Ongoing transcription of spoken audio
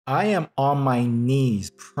I am on my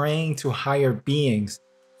knees praying to higher beings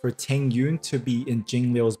for Tingyun to be in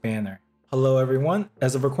Jingliu's banner. Hello everyone,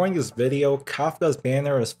 as of recording this video, Kafka's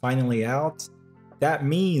banner is finally out. That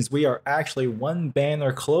means we are actually one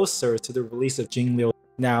banner closer to the release of Jingliu.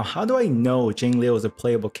 Now, how do I know Jingliu is a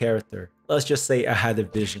playable character? Let's just say I had a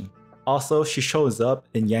vision. Also, she shows up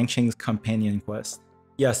in Yanqing's companion quest.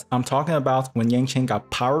 Yes, I'm talking about when Yanqing got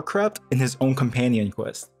power crept in his own companion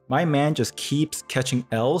quest. My man just keeps catching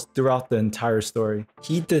L's throughout the entire story.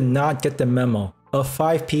 He did not get the memo. Of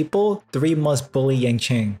 5 people, 3 must bully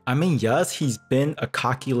Yanqing. I mean, yes, he's been a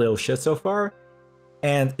cocky little shit so far,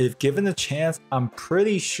 and if given a chance, I'm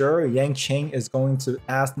pretty sure Yanqing is going to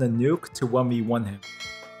ask the nuke to 1v1 him.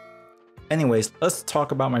 Anyways, let's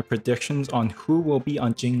talk about my predictions on who will be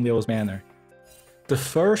on Jingliu's banner. The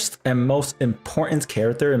first and most important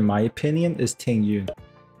character in my opinion is Tingyun.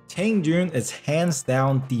 Tingyun is hands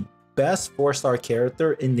down the best 4-star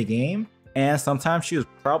character in the game, and sometimes she is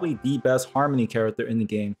probably the best harmony character in the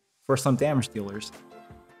game for some damage dealers.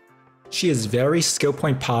 She is very skill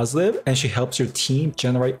point positive and she helps your team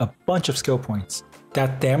generate a bunch of skill points.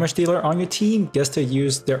 That damage dealer on your team gets to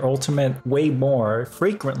use their ultimate way more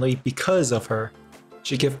frequently because of her.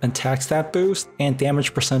 She gives attack stat boost and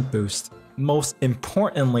damage percent boost. Most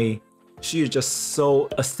importantly, she is just so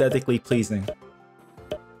aesthetically pleasing.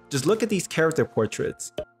 Just look at these character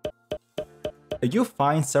portraits. If you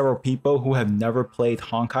find several people who have never played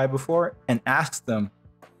Honkai before and ask them,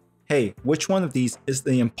 hey, which one of these is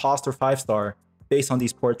the imposter 5-star based on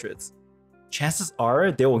these portraits? Chances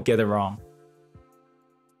are they will get it wrong.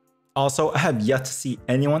 Also, I have yet to see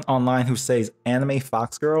anyone online who says anime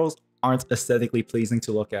fox girls aren't aesthetically pleasing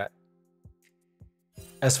to look at.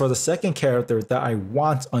 As for the second character that I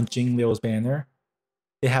want on Jingliu's banner,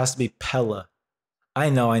 it has to be Pela. I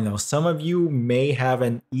know, some of you may have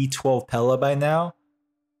an E12 Pela by now,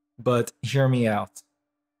 but hear me out.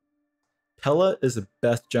 Pela is the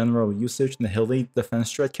best general usage Nihility defense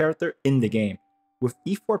threat character in the game. With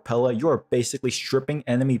E4 Pela, you are basically stripping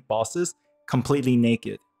enemy bosses completely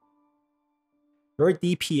naked. Your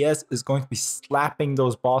DPS is going to be slapping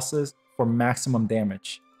those bosses for maximum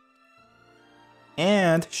damage.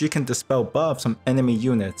 And she can dispel buffs from enemy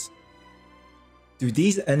units. Do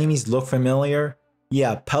these enemies look familiar?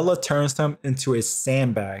 Yeah, Pela turns them into a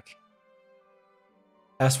sandbag.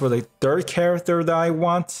 As for the third character that I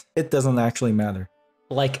want, it doesn't actually matter.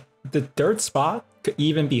 Like, the third spot could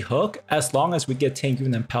even be Hook. As long as we get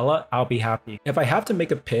Tingyun and Pela, I'll be happy. If I have to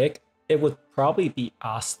make a pick, it would probably be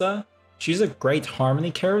Asta. She's a great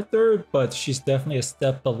harmony character, but she's definitely a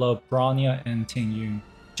step below Bronya and Tingyun.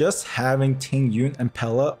 Just having Tingyun and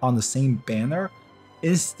Pela on the same banner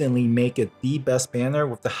instantly make it the best banner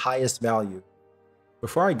with the highest value.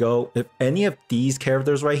 Before I go, if any of these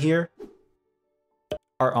characters right here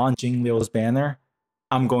are on Jingliu's banner,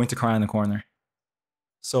 I'm going to cry in the corner.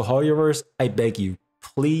 So Hoyoverse, I beg you,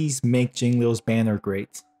 please make Jingliu's banner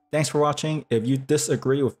great. Thanks for watching. If you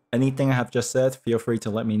disagree with anything I have just said, feel free to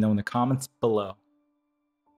let me know in the comments below.